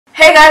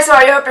Hey guys, how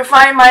are you? Hope you're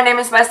fine. My name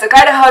is Mindstuck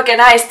Idajock and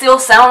I still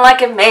sound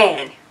like a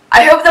man.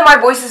 I hope that my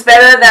voice is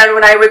better than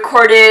when I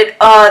recorded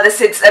the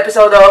 6th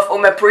episode of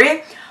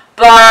Umepuri,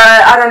 but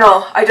I don't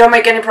know. I don't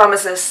make any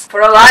promises.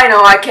 For all I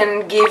know, I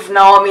can give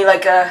Naomi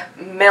like a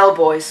male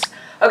voice.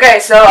 Okay,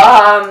 so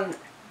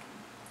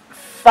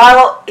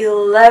file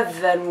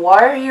 11. Why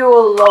are you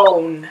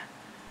alone?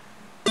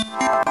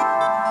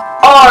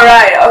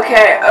 Alright,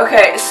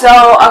 okay.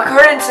 So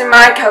according to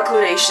my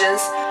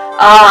calculations,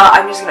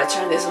 I'm just gonna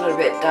turn this a little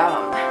bit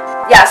down.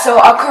 Yeah, so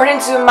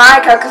according to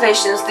my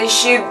calculations, this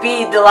should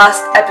be the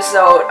last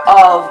episode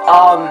of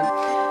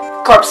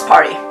Corpse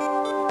Party.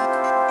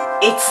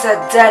 It's a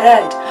dead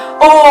end.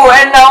 Oh,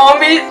 and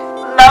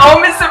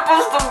Naomi's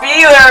supposed to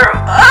be there.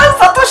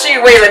 Satoshi,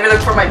 wait, let me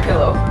look for my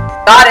pillow.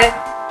 Got it.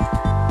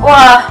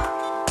 Wow.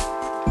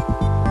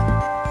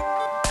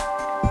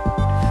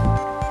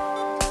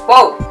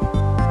 Whoa.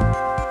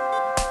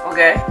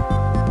 Okay.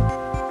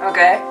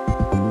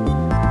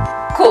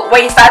 Cool.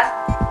 Wait, is that?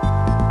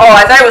 Oh,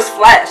 I thought it was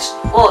flesh.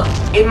 Well,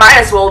 it might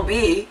as well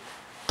be.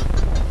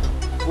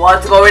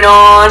 What's going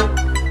on?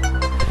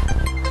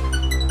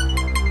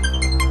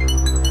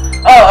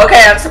 Oh,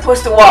 okay. I'm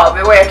supposed to walk.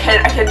 But wait, I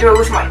can't do it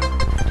with my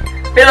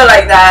pillow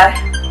like that.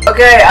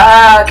 Okay.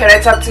 Can I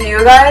talk to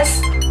you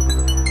guys?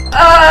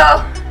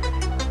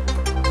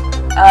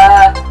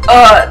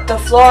 The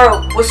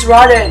floor was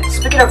rotten.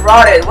 Speaking of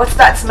rotted, what's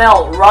that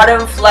smell?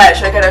 Rotten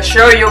flesh, I can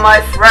assure you, my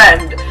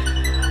friend.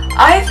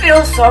 I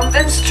feel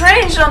something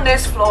strange on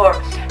this floor.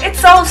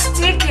 It's so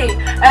sticky,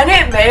 and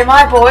it made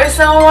my voice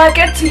sound like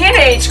a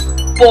teenage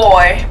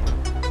boy.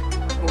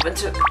 Moving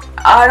to...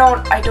 I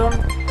don't...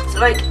 Is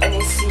there like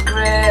any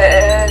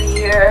secret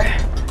here?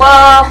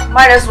 Well,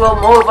 might as well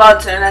move on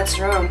to the next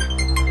room.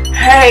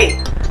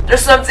 Hey,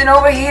 there's something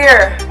over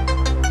here.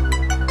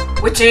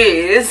 Which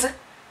is...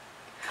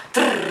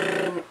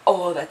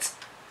 Oh, that's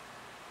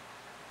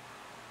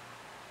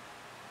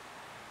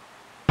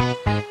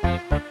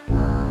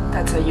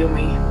a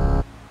Yumi.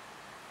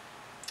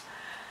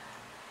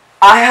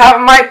 I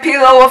have my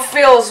pillow of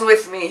fills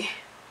with me,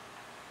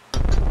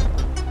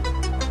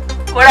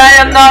 but I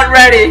am not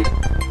ready.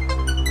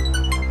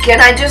 Can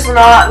I just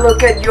not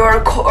look at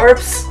your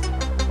corpse?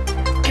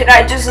 Can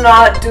I just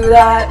not do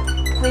that?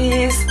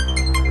 Please?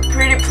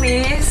 Pretty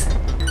please?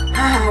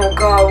 Oh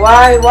god,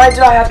 why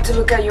do I have to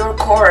look at your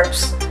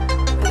corpse?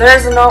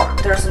 There's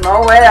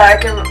no way I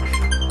can...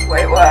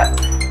 Wait, what?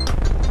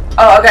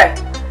 Oh, okay.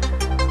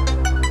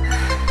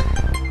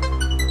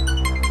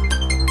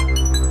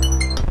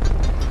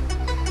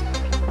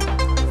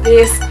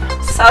 This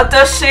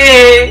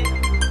Satoshi!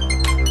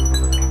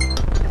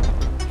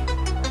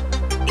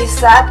 Is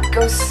that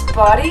Ghost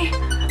Body?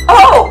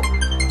 Oh!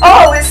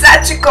 Oh, it's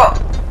Sachiko!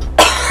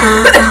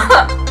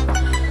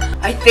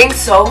 I think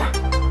so.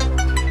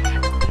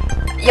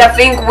 You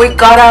think we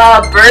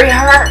gotta bury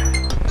her?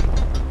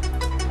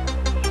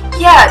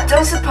 Yeah,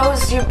 don't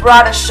suppose you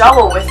brought a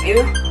shovel with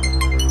you?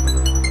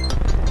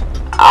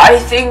 I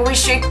think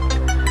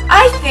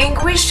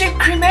we should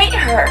cremate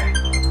her.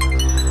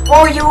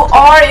 Well, you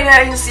are in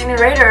an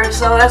incinerator,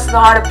 so that's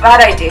not a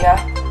bad idea.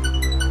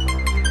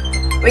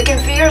 We can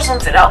figure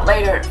something out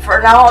later.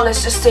 For now,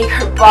 let's just take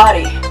her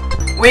body.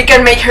 We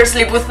can make her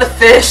sleep with the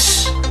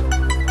fish.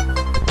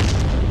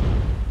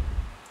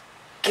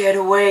 Get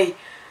away.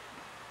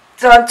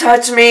 Don't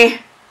touch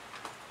me.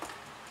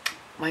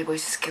 My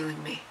voice is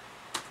killing me.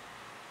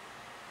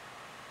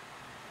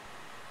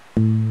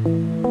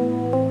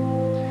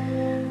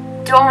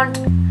 Don't.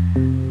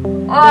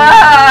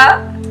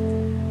 Ah!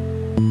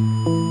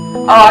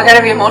 Oh, I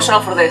gotta be emotional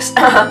for this.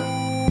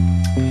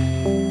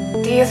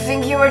 Do you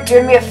think you were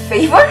doing me a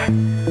favor?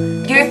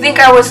 Do you think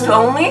I was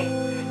lonely?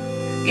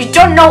 You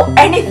don't know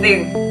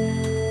anything.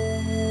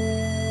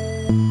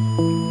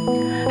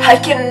 I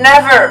can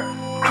never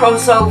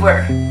cross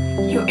over,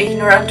 you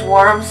ignorant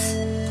worms.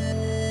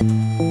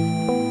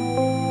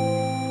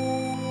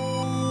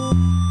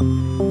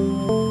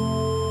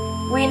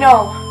 We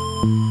know.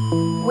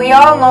 We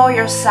all know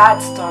your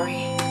sad story.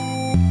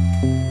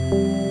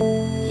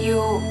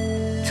 You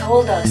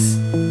told us.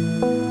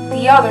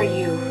 The other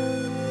you.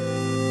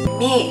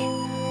 Me.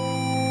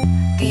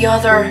 The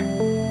other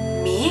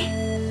me?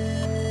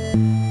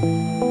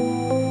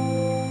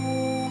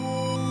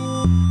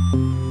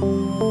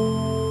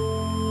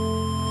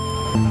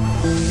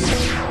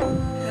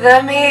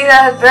 The me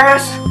that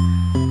bears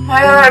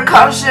my other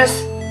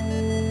conscience.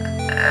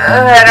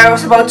 And I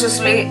was about to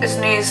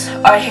sneeze.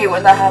 I hate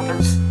when that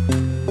happens.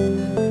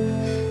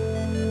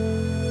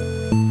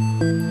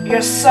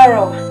 Your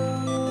sorrow,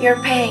 your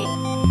pain,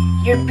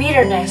 your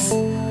bitterness,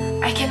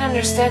 I can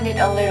understand it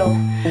a little.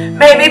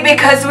 Maybe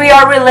because we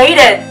are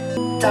related. ...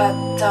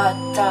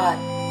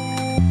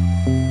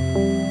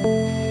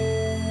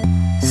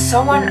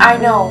 Someone I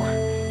know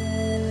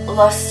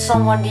lost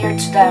someone dear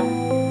to them.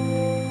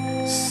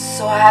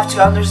 So I have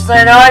to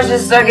understand. I was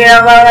just talking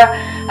about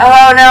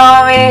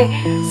Naomi.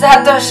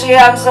 Satoshi,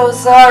 I'm so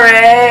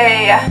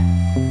sorry. ...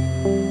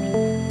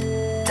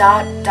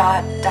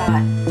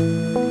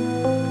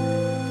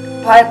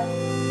 But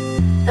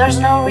There's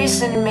no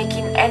reason in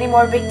making any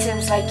more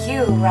victims like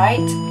you, right?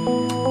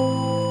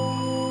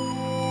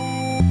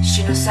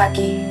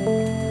 Shinosaki.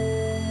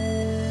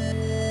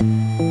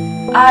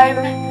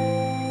 I'm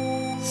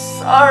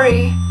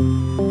sorry.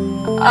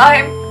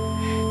 I'm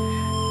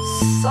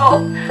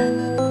so...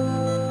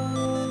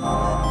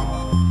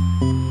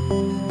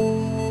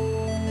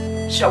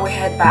 Shall we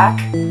head back?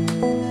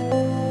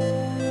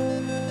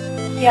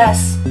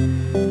 Yes.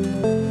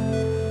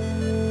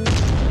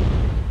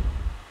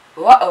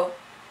 Uh-oh.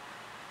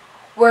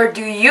 Where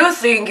do you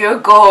think you're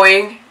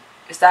going?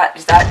 Is that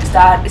it?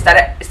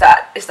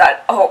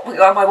 Oh my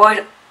god, my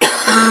voice.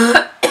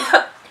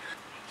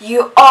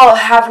 You all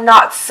have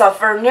not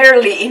suffered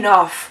nearly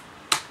enough.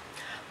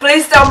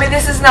 Please tell me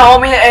this is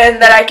Naomi and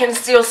that I can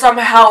still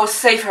somehow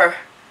save her.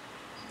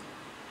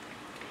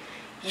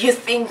 You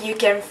think you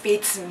can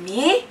fix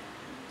me?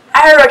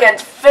 Arrogant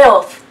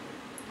filth.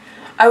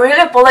 I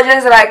really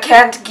apologize that I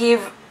can't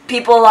give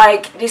people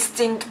like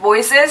distinct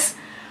voices.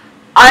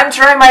 I'm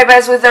trying my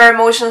best with their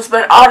emotions,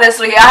 but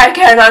honestly, I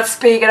cannot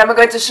speak, and I'm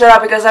going to shut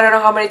up because I don't know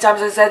how many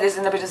times I said this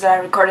in the videos that I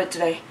recorded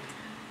today.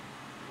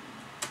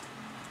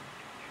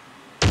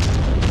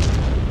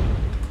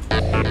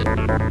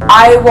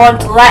 I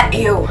won't let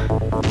you.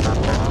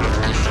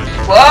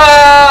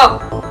 Whoa!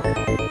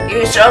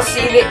 You shall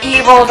see the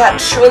evil that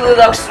truly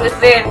lurks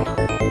within.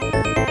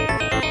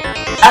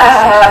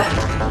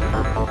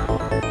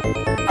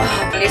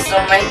 Please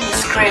don't make me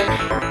scream.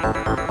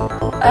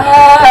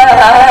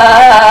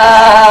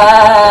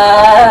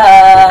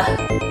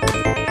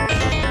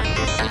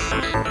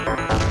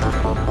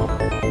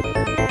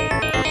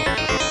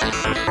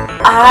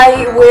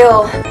 I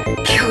will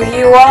kill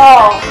you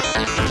all.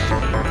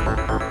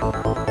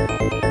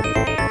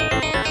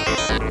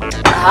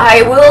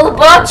 I will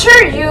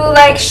butcher you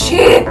like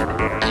sheep.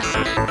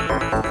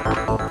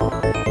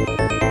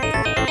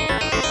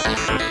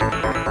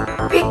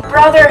 Big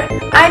brother,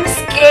 I'm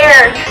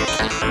scared.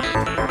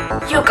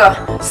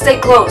 Yuka, stay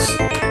close.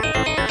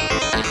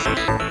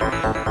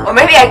 Or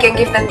maybe I can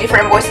give them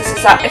different voices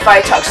if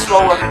I talk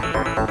slower.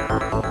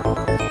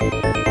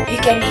 You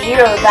can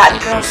hear that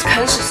girl's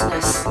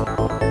consciousness.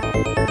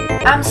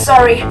 I'm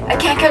sorry, I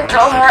can't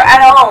control her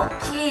at all.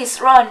 Please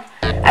run.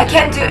 I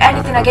can't do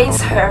anything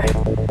against her.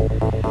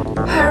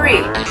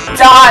 Hurry,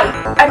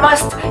 die. I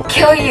must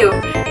kill you.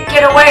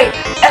 Get away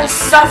and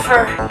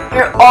suffer.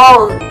 You're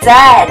all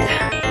dead.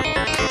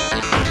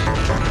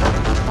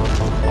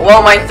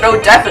 Well, my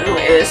throat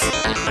definitely is.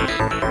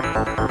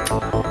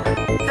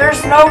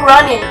 There's no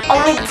running,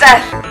 only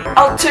death.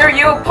 I'll tear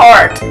you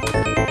apart.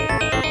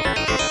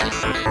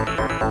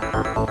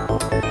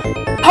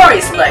 Party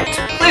select.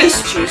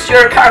 Please choose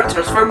your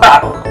characters for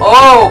battle.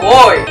 Oh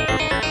boy!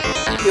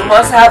 You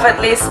must have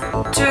at least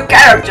 2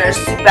 characters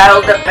to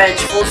battle the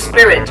vengeful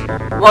spirit.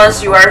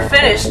 Once you are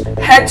finished,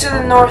 head to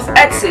the north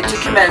exit to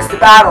commence the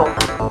battle.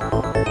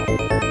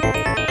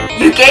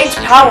 You gained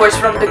powers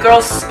from the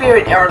girl's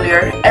spirit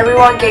earlier.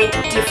 Everyone gained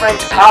different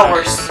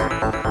powers.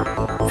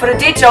 For the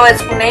detailed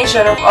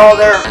explanation of all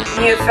their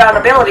newfound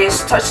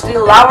abilities, touch the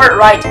lower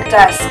right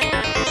desk.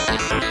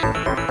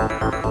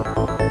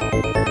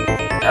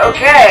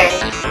 Okay,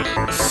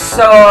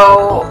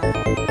 so...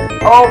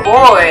 oh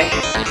boy.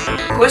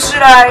 Who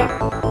should I...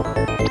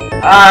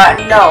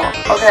 no.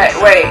 Okay,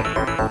 wait.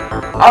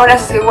 I wanna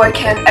see what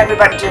can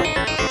everybody do.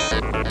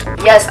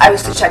 Yes, I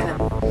used to check them.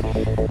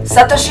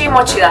 Satoshi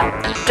Mochida.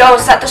 Though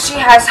Satoshi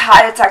has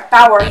high attack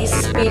power, his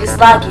speed is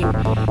lacking.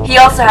 He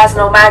also has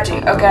no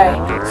magic, okay?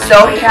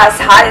 So he has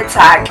high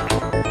attack.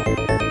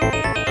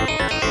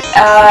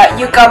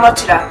 Yuka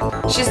Mochida.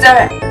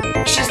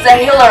 She's the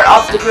healer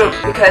of the group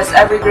because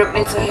every group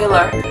needs a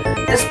healer.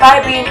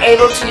 Despite being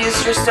able to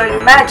use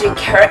restorative magic,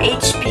 her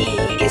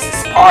HP is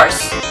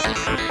sparse.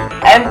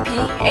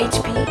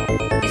 HP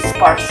is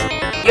sparse.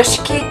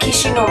 Yoshiki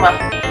Kishinuma.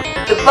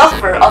 The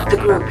buffer of the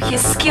group.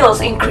 His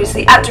skills increase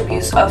the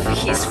attributes of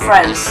his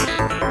friends.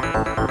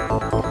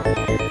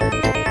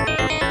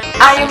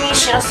 Ayumi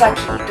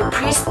Shinosaki, the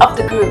priest of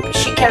the group.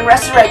 She can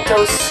resurrect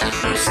those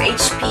whose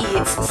HP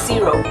hits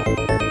 0.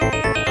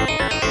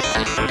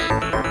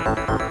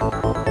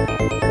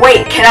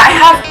 Wait, can I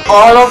have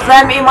all of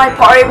them in my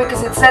party?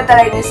 Because it said that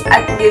I need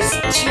at least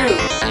 2,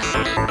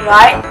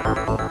 right?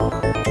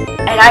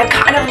 And I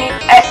kind of need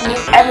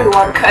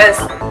everyone because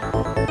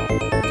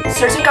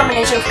certain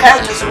combination of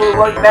characters will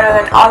work better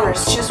than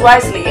others. Choose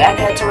wisely and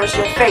head towards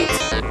your fate.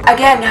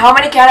 Again, how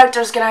many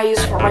characters can I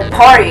use for my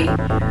party?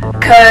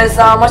 Because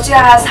Mochida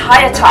has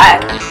high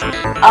attack,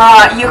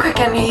 Yuka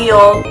can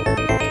heal,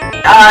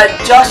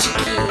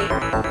 Joshiki,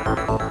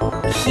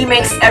 he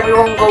makes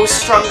everyone go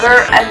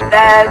stronger, and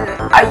then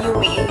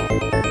Ayumi,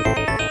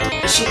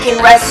 she can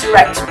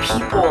resurrect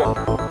people.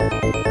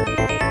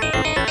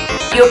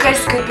 Yuka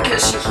is good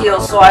because she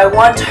heals, so I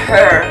want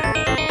her.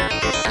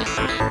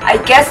 I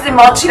guess the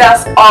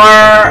Mochidas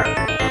are,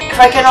 if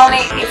I can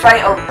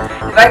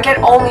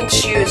only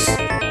choose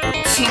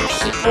 2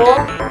 people,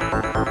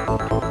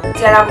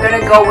 then I'm gonna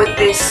go with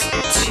this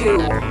 2.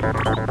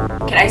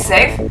 Can I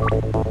save?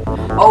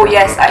 Oh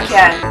yes, I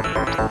can.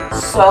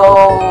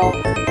 So,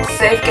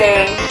 save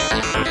game.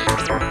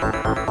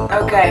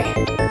 Okay.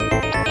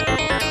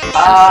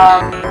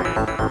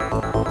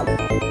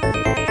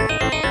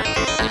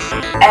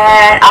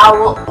 And I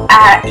will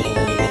add you.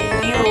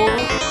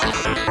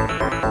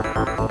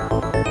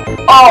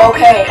 Oh,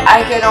 okay.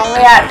 I can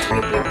only add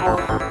 3 people.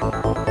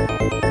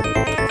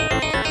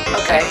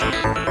 Okay.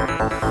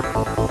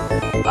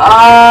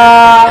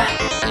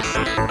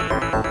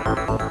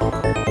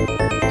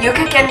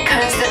 Yuka can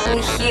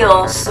constantly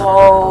heal,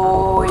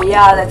 so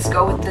yeah, let's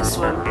go with this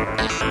one.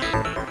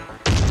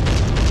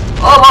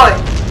 Oh boy!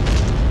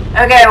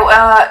 Okay,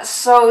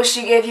 so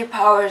she gave you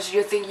powers.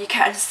 You think you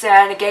can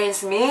stand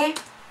against me?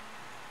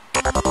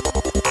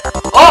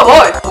 Oh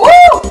boy!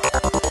 Woo!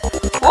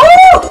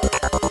 Woo!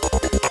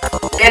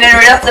 Getting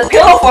rid of the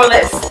pillow for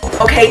this.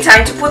 Okay,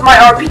 time to put my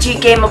RPG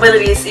game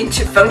abilities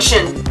into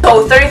function.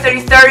 So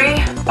 30-30-30,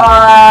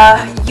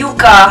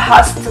 Yuka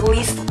has the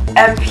least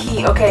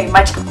MP. Okay,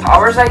 magical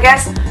powers, I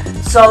guess.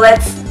 So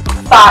let's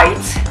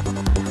fight.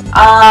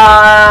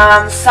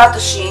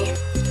 Satoshi,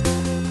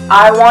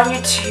 I want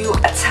you to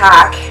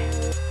attack.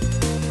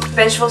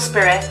 Vengeful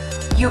Spirit.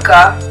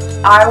 Yuka,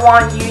 I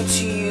want you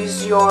to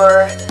use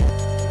your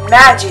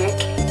magic.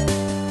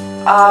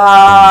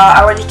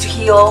 I want you to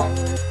heal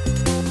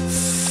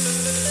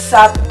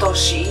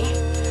Satoshi.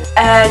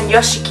 And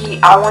Yoshiki,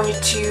 I want you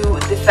to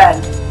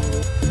defend.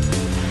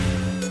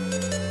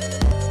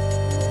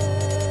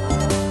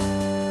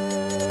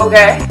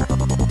 Okay.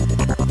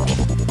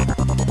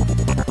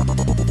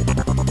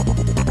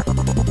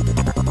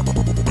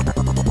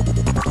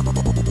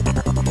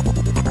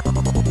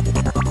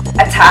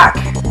 Attack.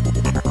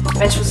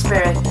 Vengeful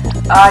Spirit.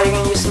 You're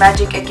gonna use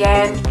magic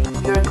again.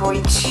 You're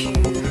going to...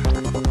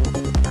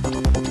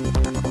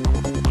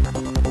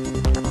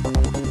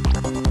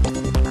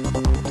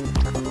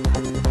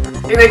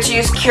 You're going to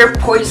use Cure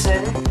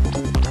Poison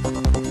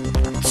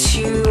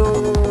to...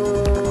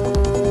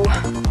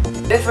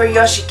 for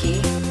Yoshiki.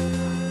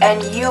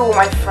 And you,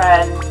 my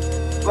friend,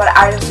 what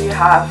items do you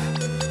have?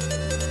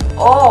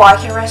 Oh, I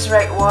can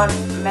resurrect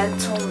 1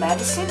 mental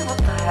medicine? What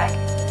the heck?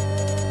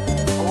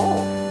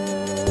 Oh,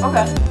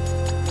 okay.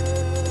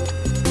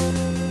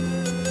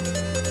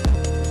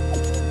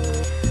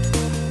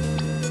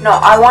 No,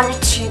 I want you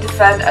to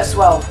defend as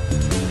well.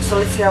 So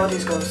let's see how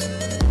this goes.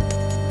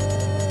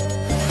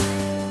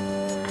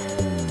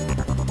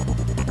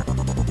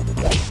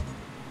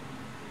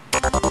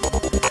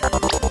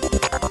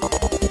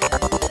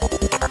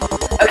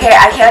 Okay,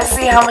 I can't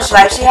see how much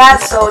life she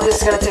has, so this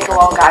is gonna take a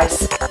while,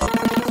 guys.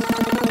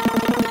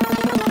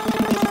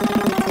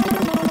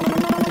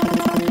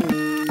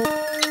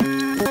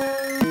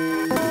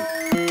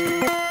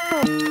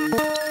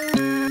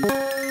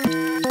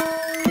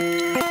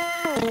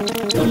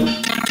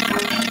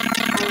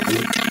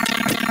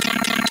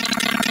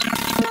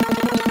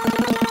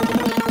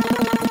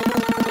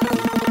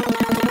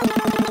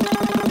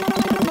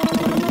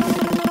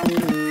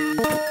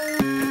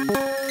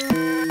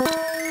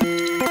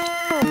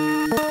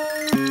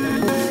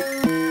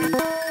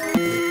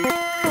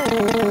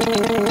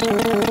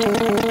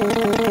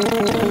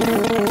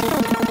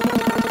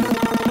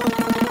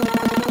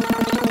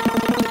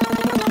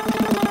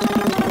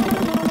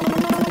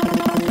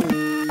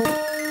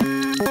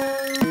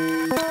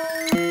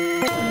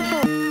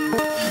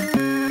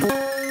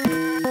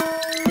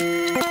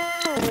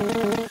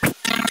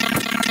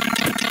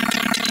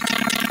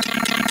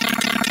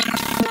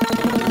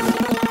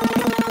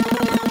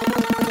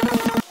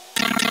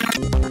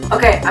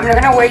 Okay, I'm not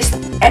gonna waste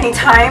any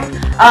time.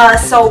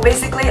 So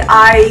basically,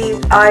 I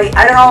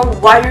don't know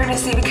what you're gonna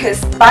see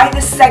because by the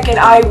second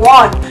I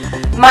won,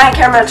 my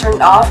camera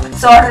turned off.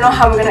 So I don't know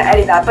how I'm gonna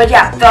edit that. But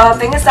yeah, the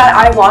thing is that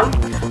I won.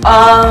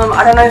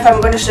 I don't know if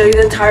I'm gonna show you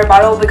the entire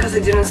battle because I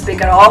didn't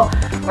speak at all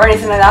or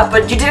anything like that.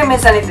 But you didn't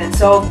miss anything.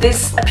 So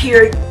this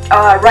appeared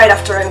right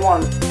after I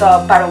won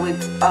the battle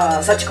with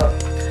Sachiko.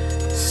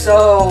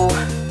 So.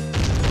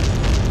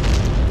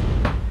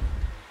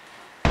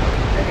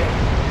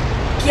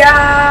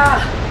 Yeah!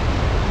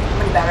 How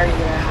many batteries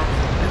do I have?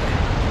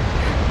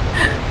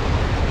 Okay.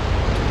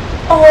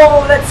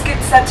 Oh, let's get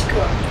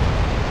Sachiko.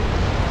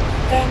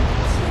 Thank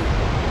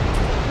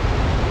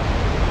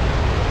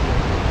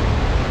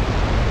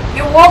you.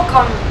 You're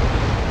welcome.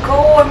 Go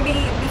and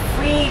be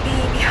free, be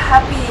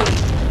happy.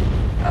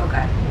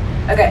 Okay.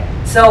 Okay,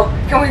 so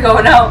can we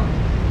go now?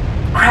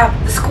 Crap,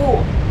 the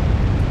school.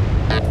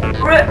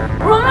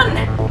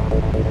 Run!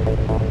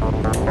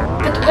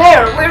 But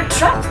where? We're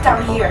trapped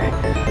down here.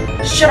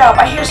 Shut up,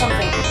 I hear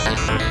something.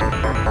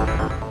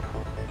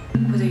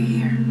 What do you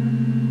hear?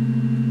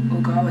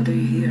 Oh god, what do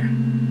you hear?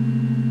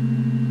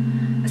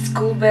 A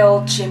school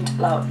bell chimed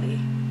loudly.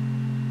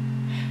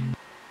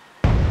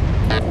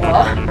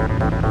 What?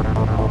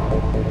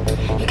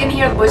 You can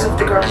hear the voice of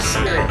the girl's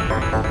spirit.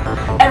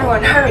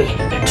 Everyone, hurry!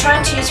 They're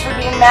trying to use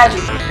forbidden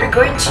magic. They're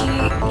going to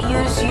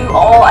use you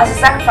all as a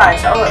sacrifice.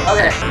 Oh,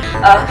 okay.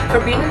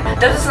 Forbidden?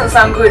 That doesn't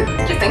sound good.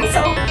 You think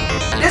so?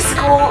 This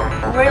school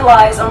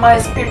relies on my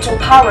spiritual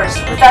powers.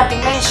 With that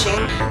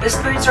dimension, the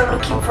spirits are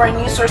looking for a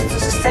new source to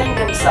sustain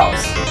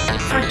themselves.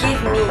 Forgive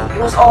me, it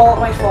was all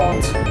my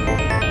fault.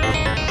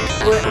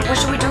 What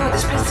should we do?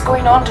 This place is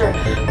going under.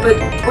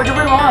 But where do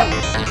we run?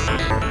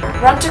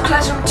 Run to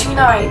classroom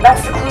 29.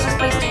 That's the closest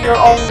place to your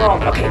own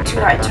room. Okay,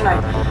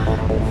 29.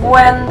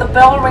 When the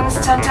bell rings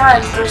 10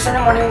 times, the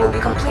ceremony will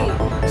be complete.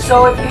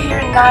 So if you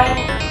hear 9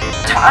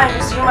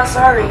 times, you must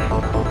hurry.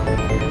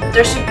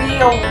 There should be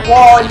a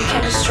wall you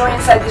can destroy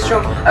inside this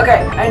room.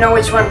 Okay, I know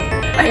which one.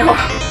 I know.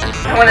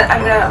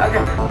 I'm gonna.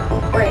 Okay.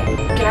 Wait,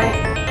 can I?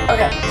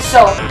 Okay,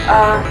 so,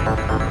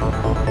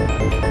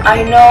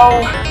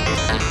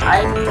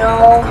 I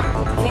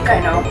think I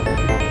know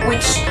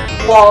which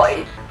wall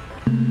it.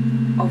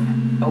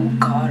 Oh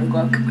god.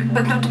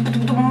 But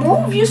the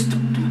move used to.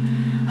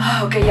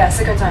 Okay, yeah,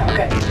 second time.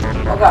 Okay.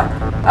 Oh god.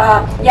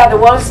 Yeah, the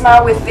wall is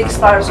now with thick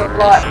splatters of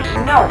blood.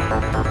 No.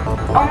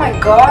 Oh my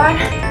god.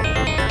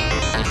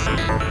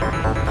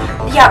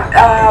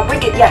 Yeah,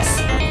 Wicked,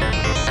 yes.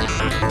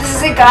 This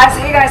is it, guys.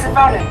 Hey, guys, I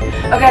found it.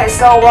 Okay,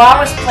 so while I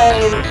was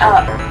playing,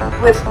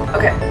 with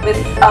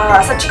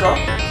Sachiko.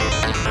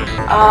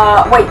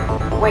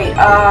 Wait,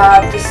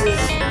 this is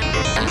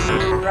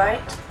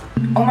right?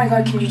 Oh my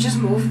god, can you just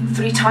move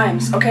 3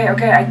 times? Okay, I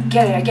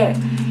get it.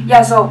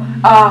 Yeah, so,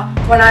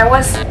 when I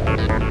was,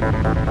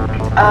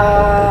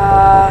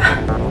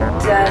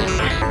 then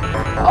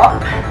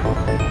up.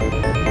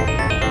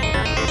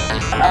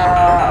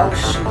 Oh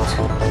shoot.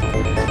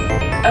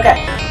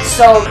 Okay,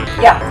 so,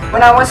 yeah,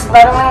 when I was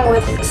battling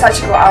with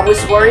Sachiko, I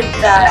was worried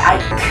that I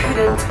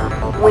couldn't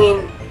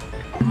win.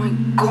 Oh my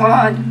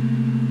god.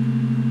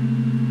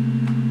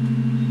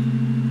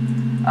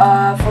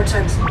 4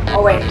 times.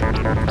 Oh wait.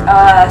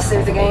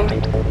 Save the game.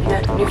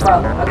 New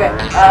file. Okay.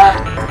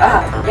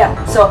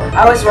 Yeah. So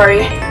I was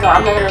worried. No,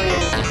 I'm not gonna read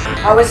it.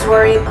 I was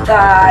worried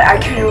that I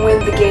couldn't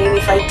win the game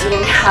if I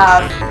didn't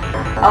have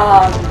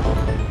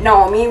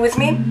Naomi with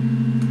me.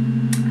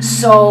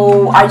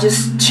 So I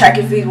just checked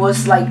if it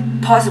was like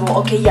possible.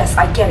 Okay, yes,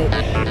 I get it.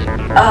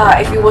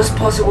 If it was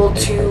possible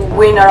to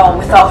win at all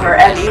without her,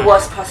 and it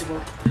was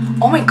possible.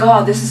 Oh my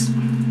god, this is.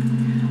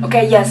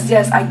 Okay, yes,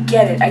 I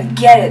get it.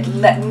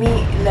 Let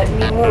me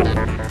move.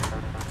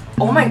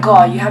 Oh my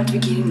god, you have to be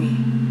kidding me.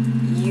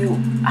 You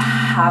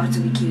have to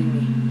be kidding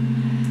me.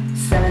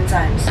 7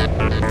 times.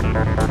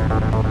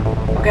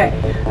 Okay,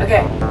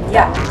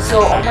 yeah,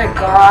 so, oh my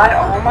god.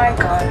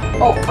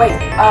 Oh, wait,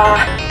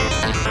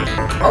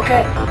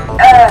 okay,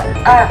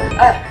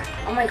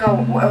 oh my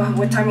god,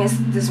 what time is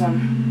this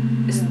one?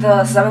 Is it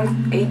the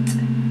 7th, 8th?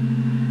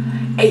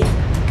 8th.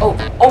 Oh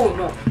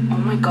no, oh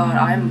my god,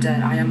 I am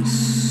dead. I am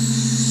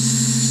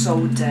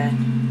so dead.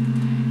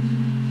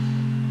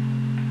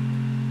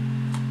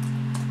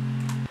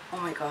 Oh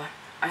my god,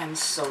 I am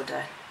so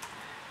dead.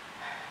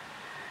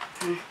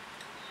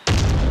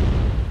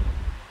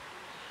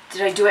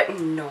 Did I do it?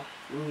 No,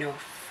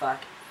 fuck.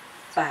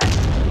 Oh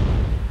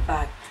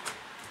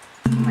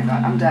my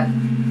god, I'm dead.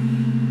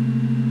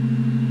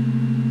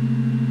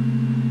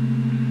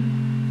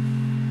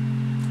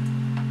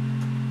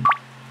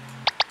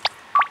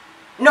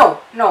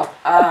 No,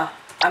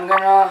 I'm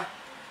gonna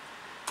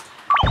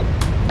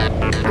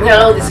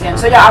load this again.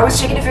 So yeah, I was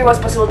checking if it was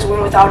possible to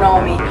win without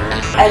Naomi,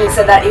 and it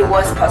said that it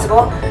was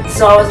possible.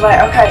 So I was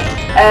like, okay,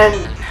 and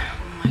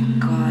oh my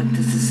god,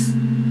 this is.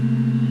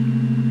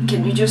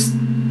 Can you just?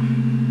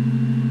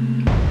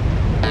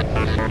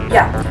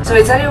 Yeah. So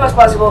it said it was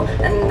possible,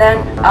 and then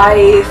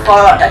I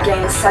fought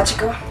against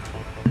Sachiko.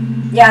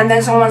 Yeah, and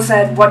then someone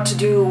said what to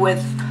do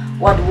with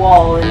what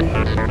wall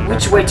and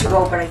which way to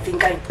go, but I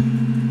think I.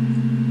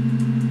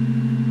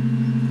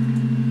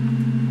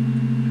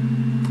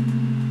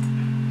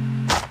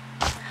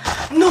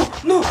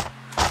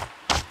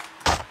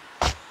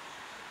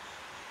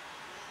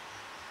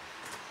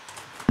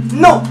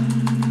 No!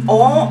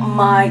 Oh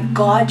my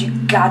god, you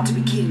got to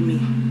be kidding me.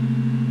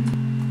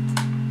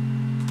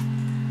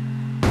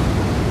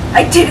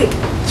 I did it!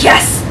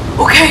 Yes!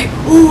 Okay!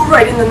 Ooh,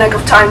 right in the nick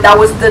of time. That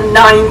was the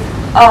 9th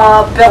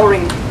bell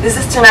ring. This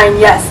is to 9,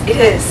 yes, it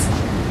is.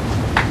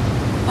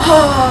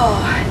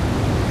 Oh,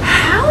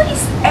 how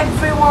is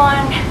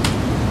everyone?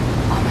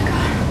 Oh my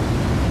god.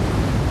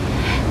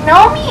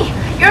 Naomi,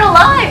 you're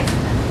alive!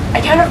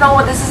 I kind of know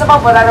what this is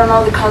about, but I don't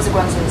know the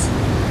consequences.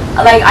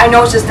 Like, I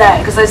know it's just that,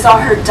 because I saw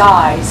her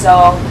die,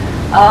 so,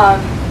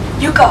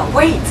 Yuka,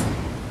 wait!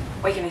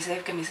 Wait, can I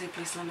save? Please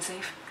let me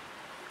save.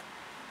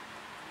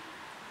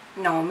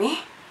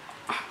 Naomi?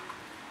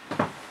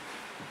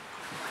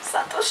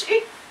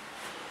 Satoshi?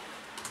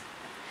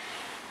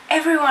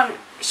 Everyone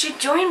should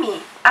join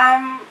me.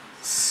 I'm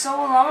so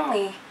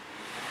lonely.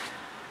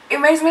 It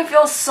makes me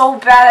feel so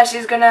bad that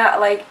she's gonna,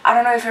 like, I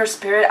don't know if her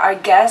spirit, I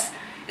guess,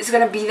 is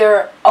gonna be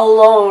there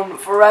alone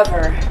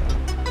forever.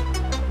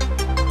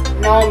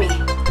 Naomi.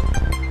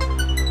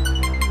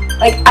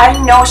 Like, I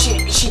know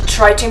she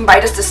tried to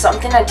invite us to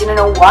something, I didn't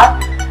know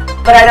what,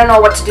 but I don't know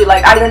what to do.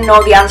 Like, I don't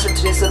know the answer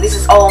to this, so this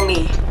is all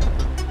me.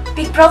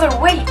 Big brother,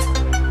 wait!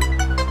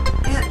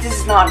 This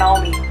is not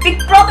Naomi.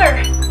 Big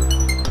brother!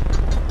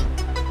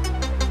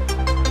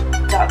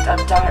 Oh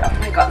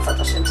my god,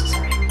 Satoshi, I'm so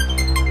sorry.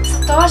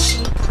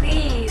 Satoshi,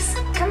 please,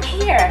 come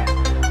here.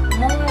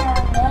 More.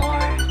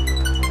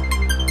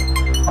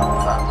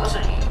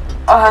 Satoshi.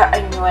 Oh,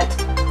 I knew it.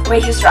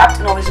 Wait, he's trapped?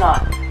 No, he's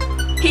not.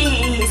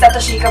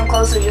 Satoshi, come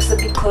closer, just a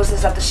bit closer,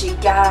 Satoshi.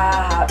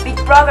 Yeah, big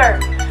brother.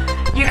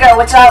 Yuka,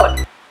 watch out.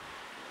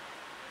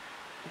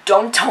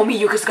 Don't tell me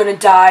Yuka's gonna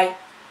die.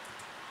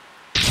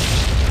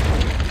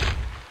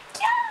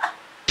 Yeah.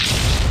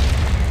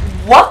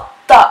 What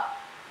the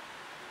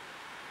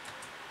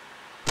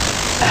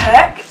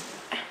heck?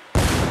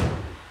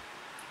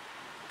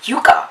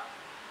 Yuka.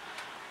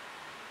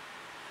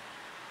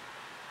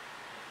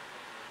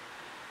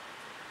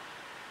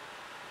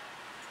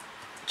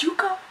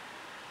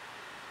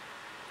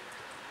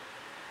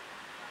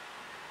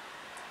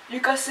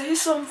 Yuka, say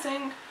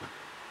something.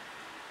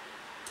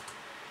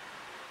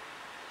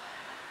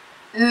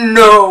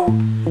 No,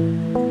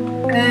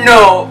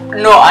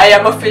 I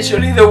am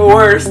officially the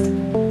worst.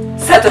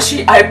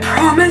 Satoshi, I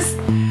promise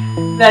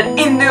that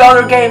in the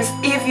other games,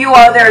 if you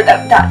are there,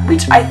 that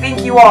which I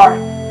think you are,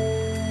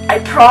 I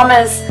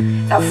promise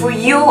that for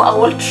you, I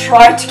will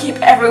try to keep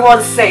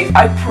everyone safe.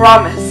 I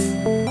promise.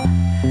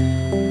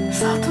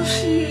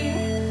 Satoshi,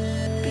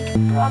 big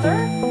brother?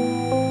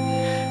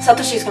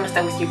 Satoshi is gonna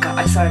stay with Yuka.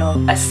 I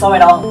saw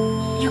it all.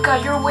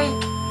 Yuka, you're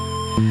weak.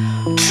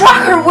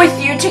 Drag her with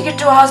you. Take her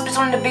to a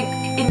hospital in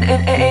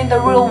the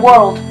real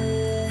world.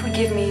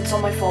 Forgive me. It's all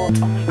my fault.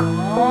 Oh my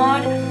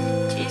god.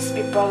 Jeez,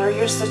 big brother,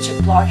 you're such a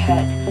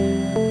blockhead.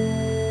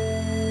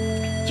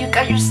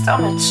 Yuka, you're so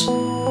much.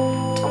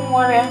 Don't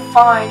worry, I'm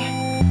fine.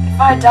 If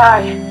I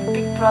die,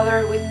 big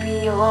brother would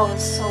be alone.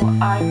 So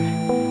I'm.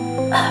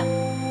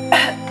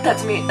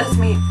 That's me.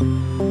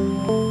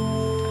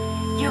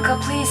 Yuka,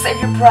 please save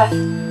your breath.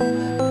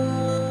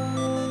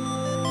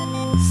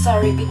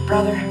 Sorry, big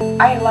brother.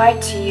 I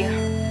lied to you.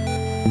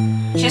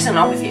 She's in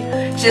love with you.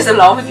 She's in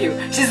love with you.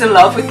 She's in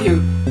love with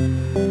you.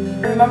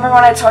 Remember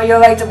when I told you I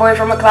liked a boy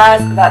from a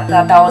class?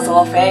 That was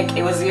all fake.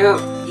 It was you.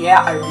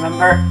 Yeah, I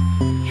remember.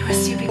 It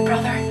was you, big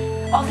brother.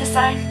 All this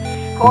time.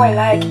 Who I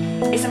like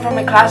isn't from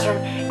my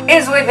classroom.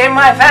 It's within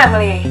my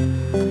family.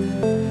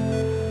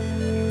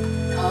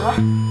 Huh?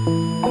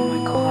 Oh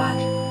my god.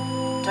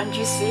 Don't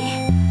you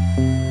see?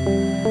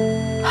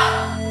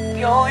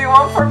 The only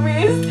one for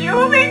me is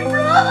you, big brother!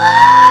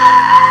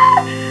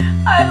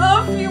 I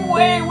love you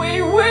way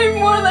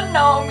more than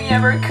Naomi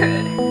ever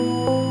could.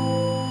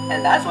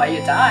 And that's why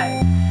you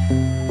died.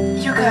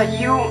 You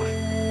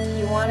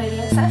wanted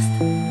incest?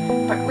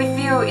 But with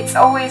you, it's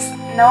always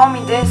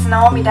Naomi this,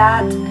 Naomi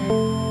that.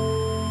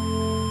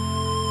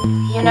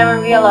 You never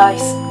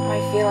realize my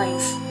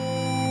feelings.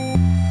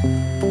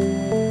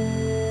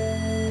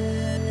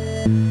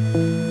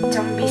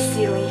 Don't be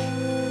silly.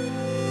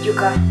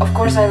 Yuka, of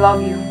course I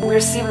love you. We're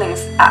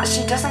siblings.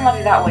 She doesn't love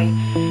you that way.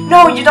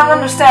 No, you don't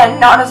understand.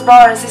 Not as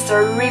brother and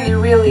sister.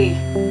 Really.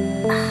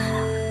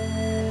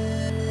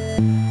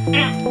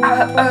 I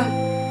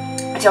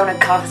don't want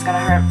to cough. It's gonna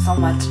hurt so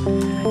much.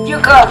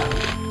 Yuka,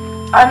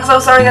 I'm so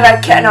sorry that I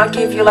cannot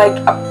give you like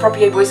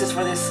appropriate voices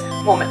for this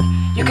moment.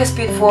 Yuka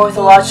spit forth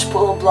a large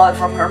pool of blood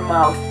from her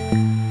mouth.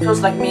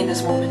 Feels like me in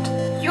this moment.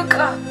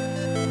 Yuka.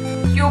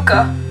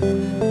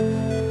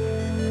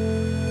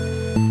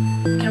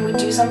 Can we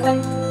do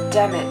something?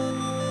 Damn it.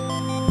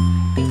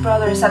 Big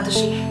brother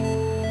Satoshi.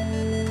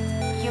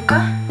 Yuka?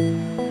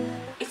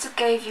 It's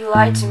okay if you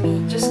lie to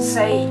me. Just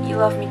say you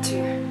love me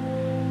too.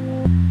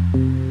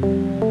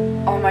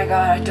 Oh my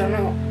god, I don't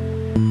know.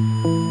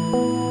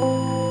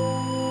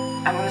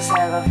 I'm gonna say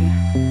I love you.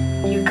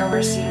 Yuka,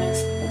 we're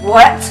serious.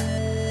 What?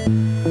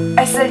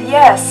 I said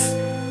yes.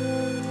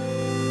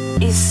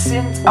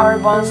 Isn't our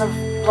bonds of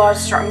blood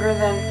stronger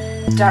than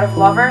that of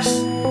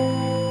lovers?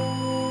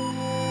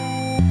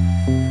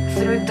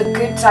 Through the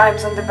good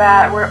times and the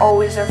bad, we're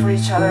always there for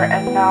each other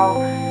and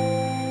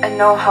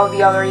know how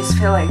the other is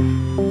feeling.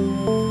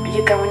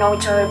 Yuka, we know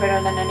each other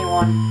better than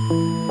anyone.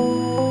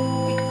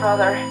 Big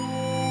brother,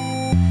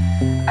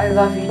 I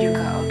love you,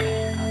 Yuka.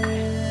 Okay,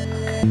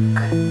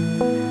 good.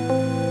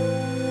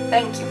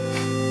 Thank you.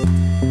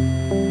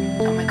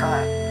 Oh my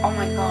god,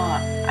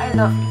 I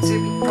love you too,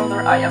 big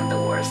brother. I am the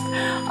worst.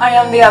 I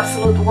am the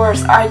absolute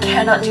worst. I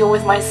cannot deal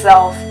with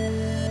myself.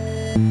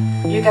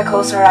 Yuka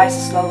closed her eyes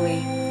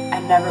slowly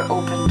and never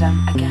opened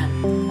them again.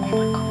 Oh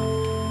my god.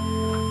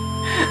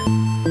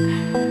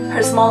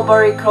 Her small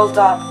body curled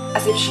up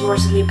as if she were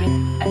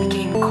sleeping and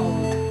became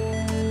cold.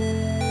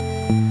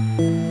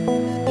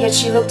 Yet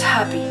she looked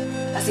happy,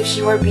 as if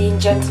she were being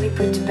gently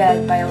put to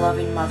bed by a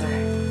loving mother.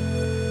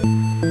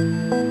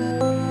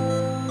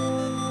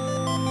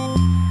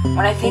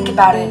 When I think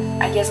about it,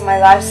 I guess my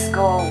life's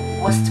goal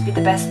was to be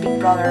the best big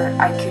brother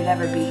I could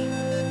ever be.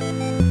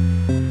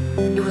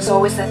 It was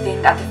always the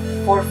thing at the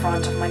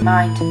forefront of my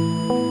mind.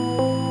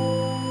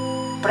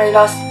 But I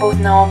lost both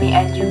Naomi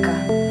and Yuka.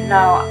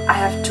 now I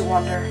have to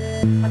wonder,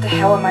 what the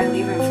hell am I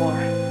leaving for?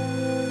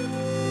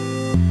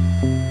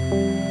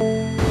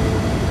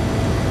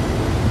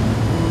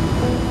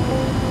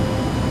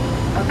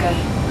 Okay,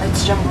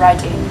 let's jump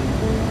right in.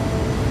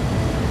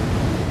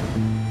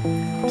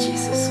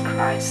 Jesus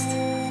Christ.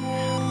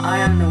 I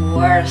am the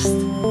worst.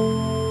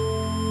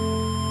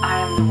 I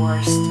am the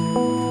worst.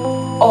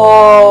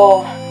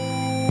 Oh,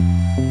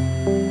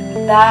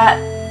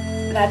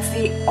 that's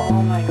the,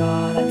 oh my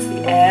god, that's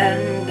the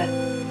end.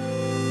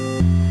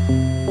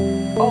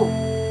 Oh,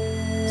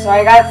 so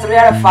I got 3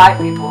 out of 5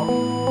 people.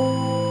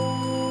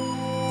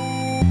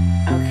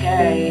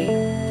 Okay,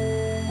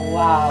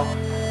 wow.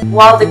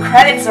 While the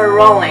credits are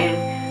rolling,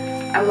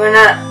 I'm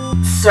gonna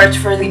search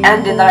for the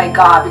ending that I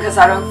got, because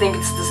I don't think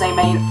it's the same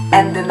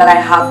ending that I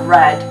have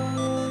read.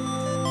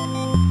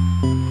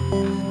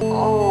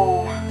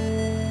 Oh.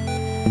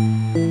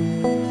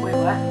 Wait,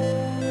 what?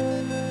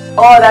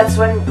 Oh, that's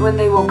when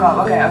they woke up.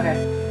 Okay.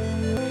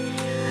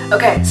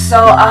 Okay, so,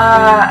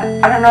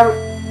 I don't know.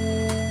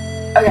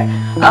 Okay,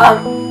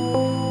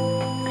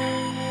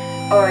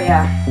 oh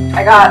yeah,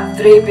 I got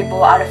 3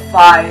 people out of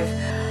 5.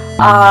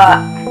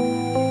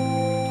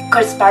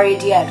 Conspiracy at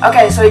the end.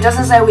 Okay, so it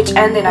doesn't say which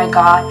ending I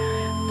got,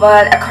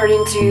 but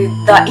according to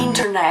the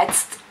internet,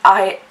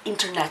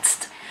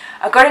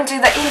 according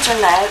to the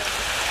internet,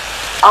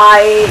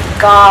 I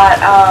got,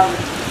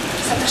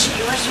 Satoshi,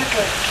 where's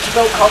Yuka? Could you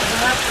go call for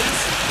her, please?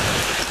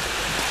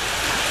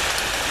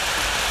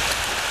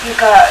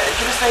 Yuka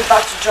was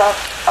about to drop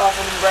off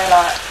an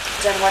umbrella,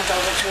 then went over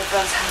to her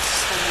friend's house to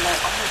spend the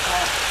night. Oh my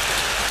god.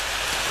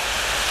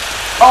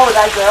 Oh,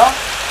 that girl?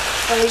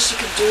 The least she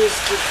could do is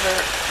give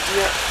her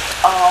dear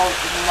old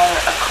mother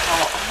a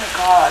call. Oh my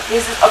god.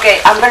 This is,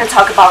 okay, I'm gonna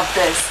talk about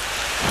this.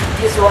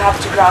 Because we'll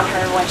have to ground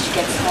her when she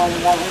gets home,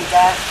 won't we,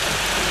 Dad?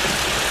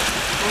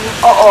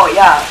 Oh,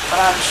 yeah, but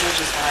I'm sure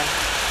she's fine.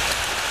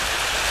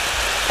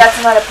 That's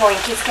another point.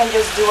 Kids can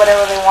just do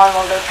whatever they want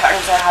while their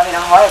parents are having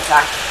a heart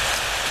attack.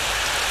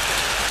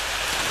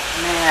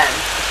 Man.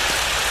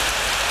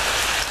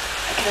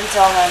 I couldn't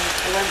tell them.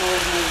 They wouldn't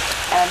believe me.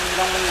 And we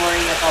don't really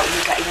worry about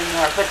Yuka even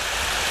more. But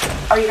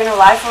are you gonna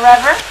lie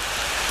forever?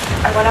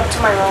 I went up to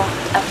my room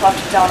and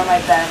plopped down on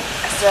my bed.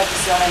 I stared at the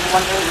ceiling,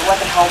 wondering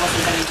what the hell was I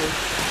gonna do.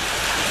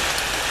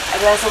 I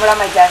glanced over at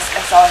my desk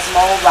and saw a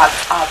small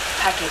wrapped up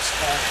package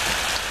there.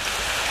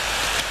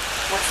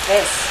 What's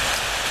this?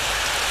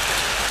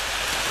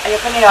 I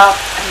opened it up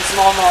and a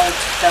small note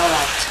fell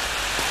out.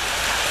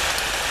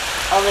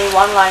 Only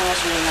one line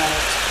was written on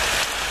it.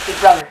 Big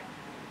brother.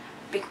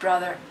 Big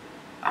brother,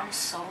 I'm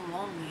so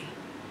lonely.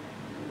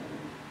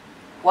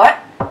 What?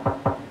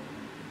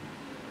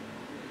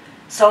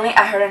 Suddenly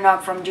I heard a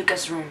knock from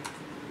Yuka's room.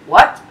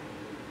 What?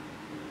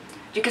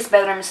 Yuka's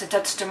bedroom is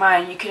attached to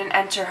mine. You couldn't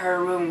enter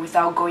her room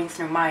without going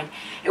through mine.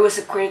 It was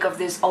a quirk of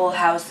this old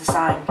house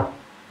design.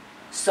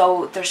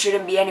 So there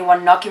shouldn't be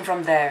anyone knocking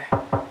from there.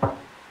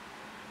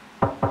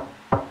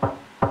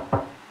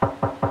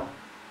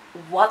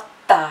 What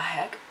the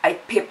heck? I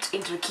peeped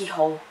into the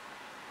keyhole.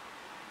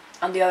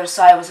 On the other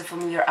side was a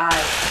familiar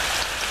eye.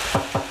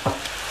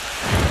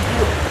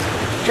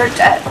 You're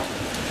dead.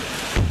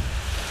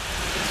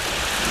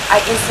 I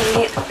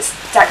instantly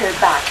staggered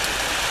back.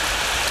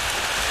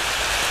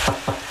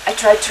 I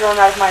tried to run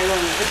out of my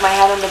room with my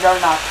hand on the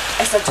doorknob.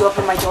 I started to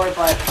open my door,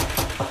 but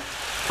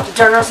the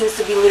doorknob seems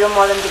to be little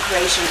more than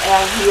decoration, and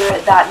I hear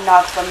that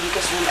knock from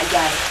Yuka's room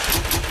again.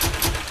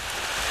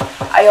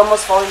 I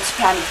almost fall into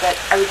panic, but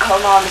I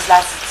recall Naomi's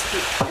last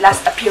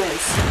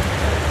appearance.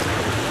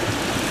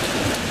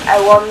 I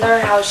wonder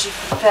how she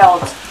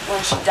felt when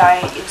she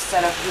died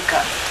instead of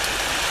Yuka.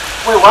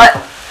 Wait, what?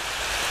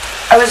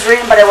 I was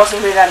reading, but I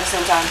wasn't reading at the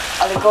same time.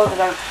 I'll let go of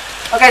the door.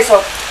 Okay,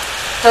 so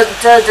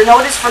the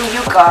note is from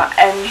Yuka,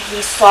 and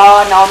he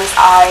saw Naomi's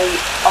eye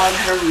on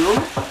her room.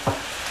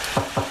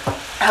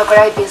 How could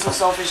I be so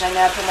selfish? I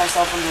never put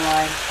myself on the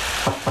line.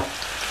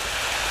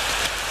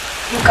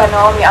 Yuka,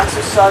 Naomi, I'm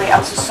so sorry.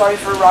 I'm so sorry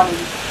for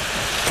running.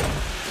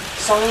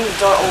 Suddenly the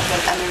door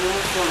opened and the room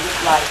filled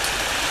with light.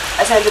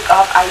 As I look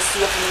up, I see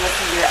a familiar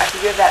figure. I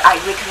figured that I'd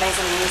recognize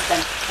him in an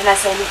instant, and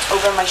as I looked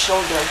over my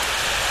shoulder.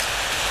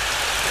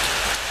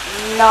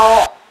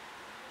 No,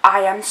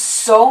 I am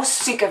so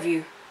sick of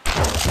you.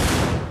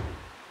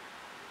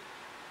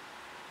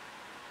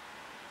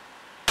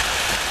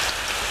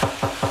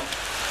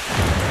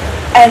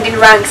 And in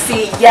rank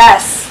C,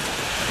 yes.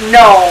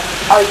 No.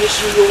 Are you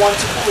sure you want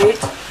to quit?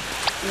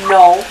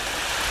 No.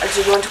 Are you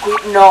sure you want to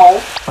quit?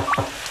 No.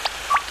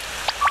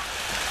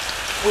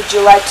 Would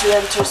you like to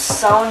enter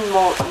sound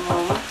mode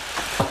room?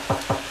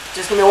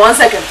 Just give me 1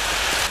 second.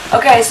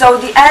 Okay, so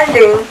the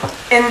ending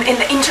in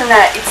the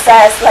internet, it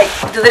says like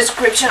the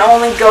description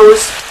only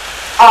goes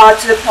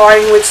to the part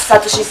in which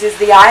Satoshi sees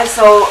the eye,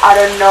 so I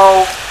don't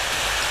know.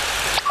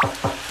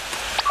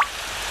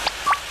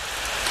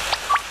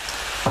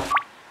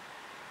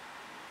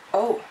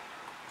 Oh,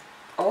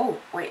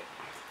 wait.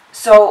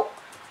 So,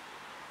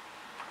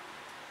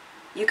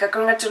 Yuka,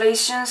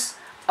 congratulations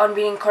on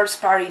being Corpse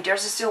Party.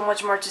 There's still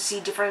much more to see,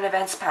 different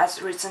events,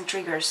 paths, routes, and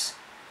triggers.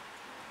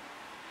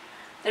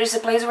 There's a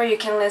place where you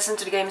can listen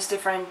to the games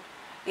different.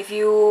 If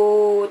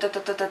you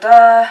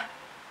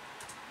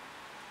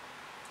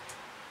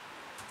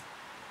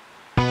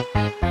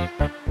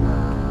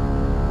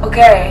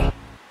Okay.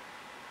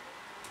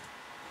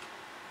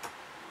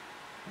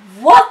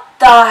 What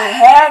the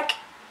heck?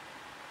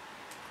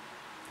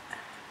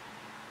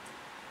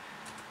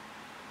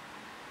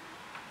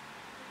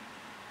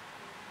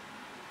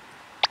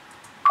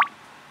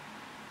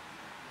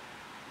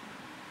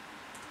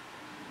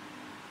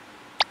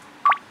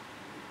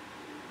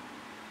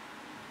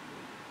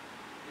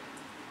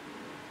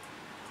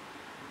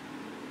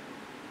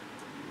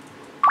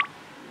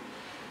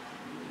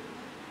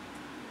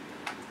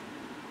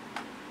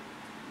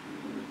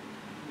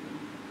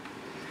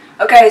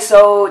 Okay,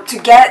 so to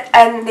get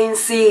ending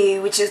C,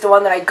 which is the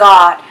one that I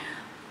got,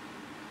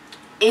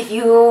 if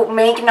you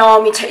make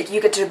Naomi take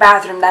Yuka to the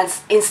bathroom,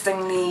 that's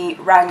instantly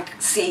rank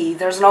C.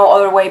 There's no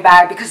other way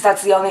back because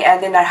that's the only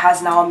ending that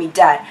has Naomi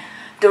dead.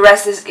 The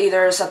rest is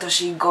either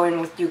Satoshi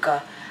going with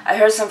Yuka. I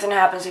heard something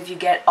happens if you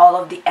get all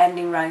of the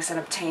ending ranks and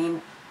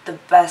obtain the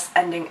best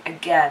ending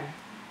again.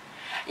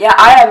 Yeah,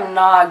 I am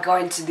not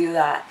going to do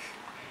that.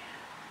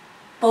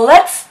 But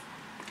let's...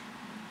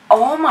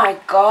 Oh my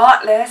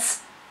god,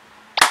 let's...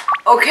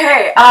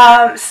 Okay,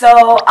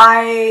 so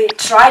I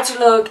tried to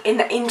look in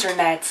the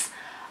internet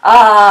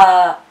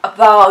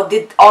about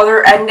the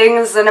other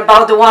endings and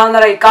about the one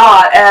that I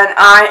got, and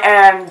I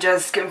am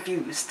just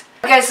confused.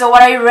 Okay, so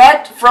what I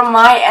read from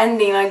my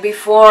ending, like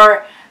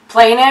before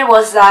playing it,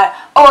 was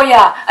that, oh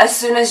yeah, as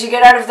soon as you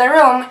get out of the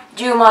room,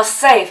 you must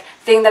save,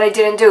 thing that I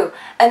didn't do.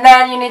 And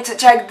then you need to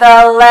check the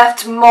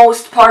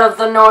leftmost part of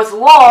the north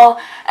wall,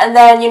 and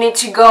then you need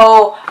to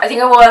go, I think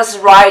it was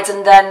right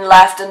and then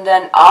left and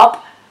then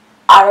up.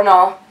 I don't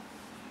know.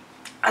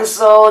 And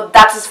so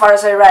that's as far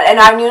as I read. And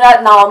I knew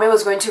that Naomi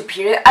was going to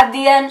appear at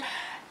the end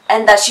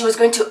and that she was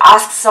going to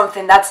ask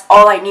something. That's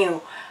all I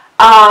knew.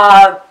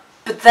 But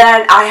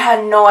then I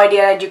had no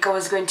idea that Yuka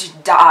was going to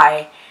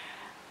die.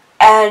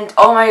 And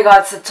oh my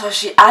god,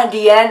 Satoshi, at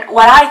the end,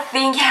 what I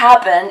think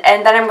happened,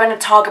 and then I'm going to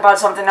talk about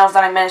something else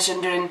that I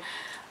mentioned during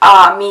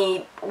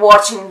me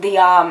watching the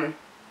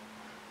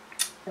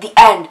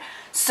end.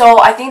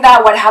 So I think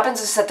that what happens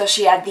to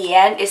Satoshi at the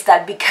end is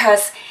that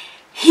because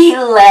he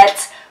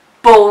let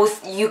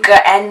both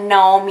Yuka and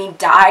Naomi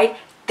die,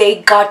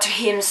 they got to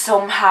him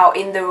somehow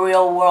in the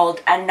real world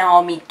and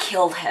Naomi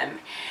killed him.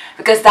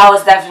 Because that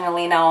was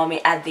definitely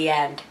Naomi at the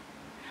end.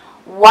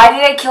 Why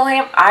did they kill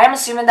him? I am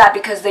assuming that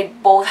because they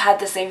both had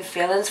the same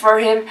feelings for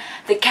him.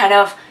 They kind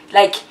of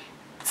like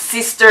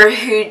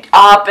sisterhood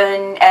up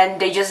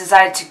and they just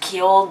decided to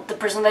kill the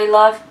person they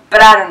love.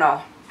 But I don't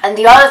know. And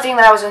the other thing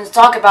that I was going to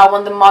talk about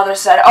when the mother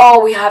said,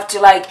 oh, we have to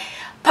like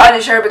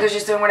punish her because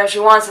she's doing whatever she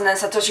wants, and then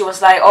Satoshi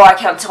was like, oh, I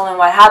can't tell him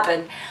what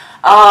happened.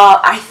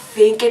 I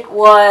think it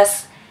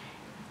was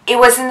in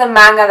the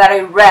manga that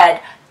I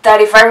read that,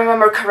 if I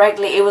remember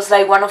correctly, it was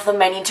like one of the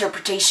many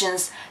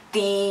interpretations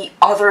the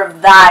author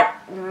of that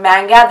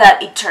manga,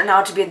 that it turned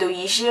out to be a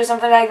doishi or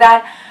something like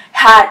that,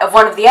 had of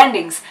one of the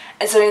endings.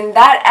 And so in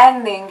that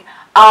ending,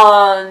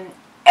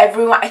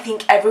 I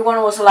think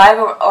everyone was alive,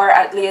 or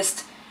at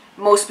least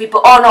most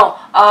people. Oh no,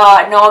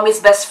 Naomi's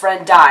best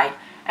friend died.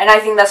 And I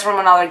think that's from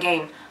another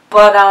game.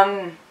 But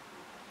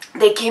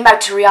they came back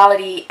to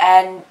reality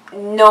and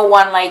no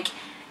one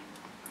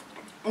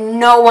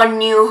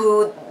knew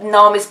who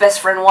Naomi's best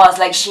friend was.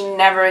 Like, she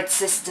never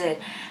existed.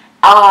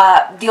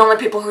 The only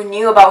people who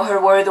knew about her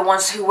were the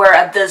ones who were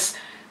at this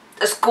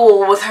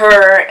school with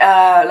her,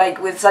 like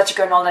with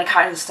Sachiko and all that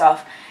kind of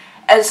stuff.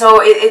 And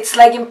so it's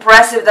like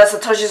impressive that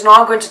Satoshi's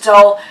not going to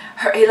tell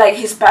her, like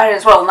his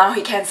parents, well, now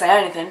he can't say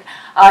anything.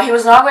 He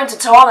was not going to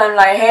tell them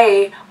like,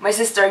 hey, my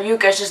sister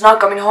Yuka, she's not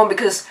coming home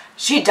because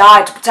she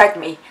died to protect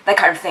me, that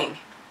kind of thing.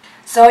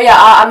 So yeah,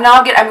 I'm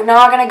not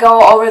gonna go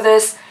over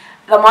this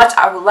that much.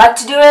 I would like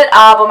to do it,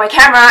 but my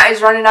camera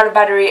is running out of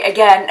battery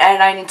again,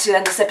 and I need to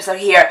end this episode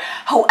here.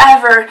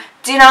 However,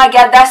 do not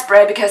get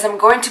desperate because I'm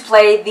going to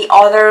play the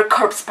other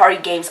Corpse Party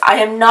games. I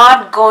am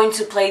not going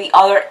to play the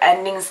other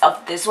endings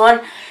of this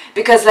one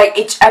because like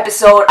each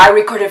episode I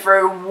recorded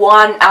for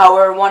 1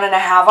 hour,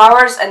 1.5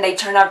 hours, and they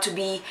turn out to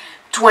be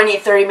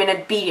 20-30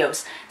 minute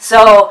videos.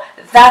 So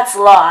that's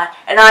a lot,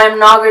 and I am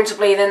not going to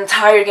play the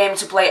entire game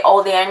to play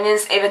all the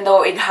endings, even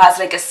though it has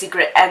like a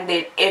secret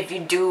ending if you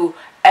do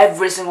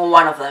every single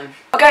one of them.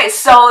 Okay,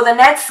 so the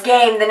next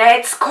game, the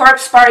next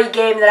Corpse Party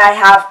game that I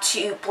have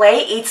to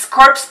play, it's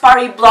Corpse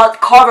Party Blood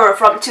Cover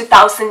from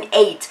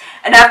 2008.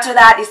 And after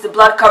that is the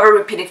Blood Cover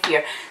repeated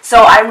here.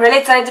 So I'm really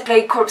excited to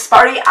play Corpse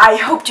Party. I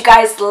hope you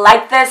guys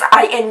like this.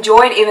 I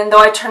enjoyed, even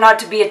though I turned out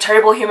to be a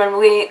terrible human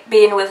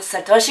being with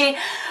Satoshi.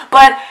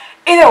 But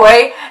either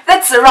way,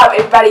 that's a wrap,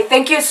 everybody.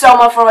 Thank you so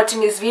much for watching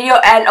this video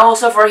and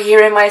also for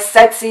hearing my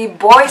sexy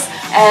voice.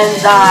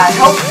 And I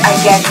hope I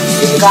get to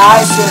see you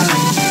guys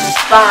soon.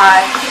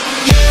 Bye.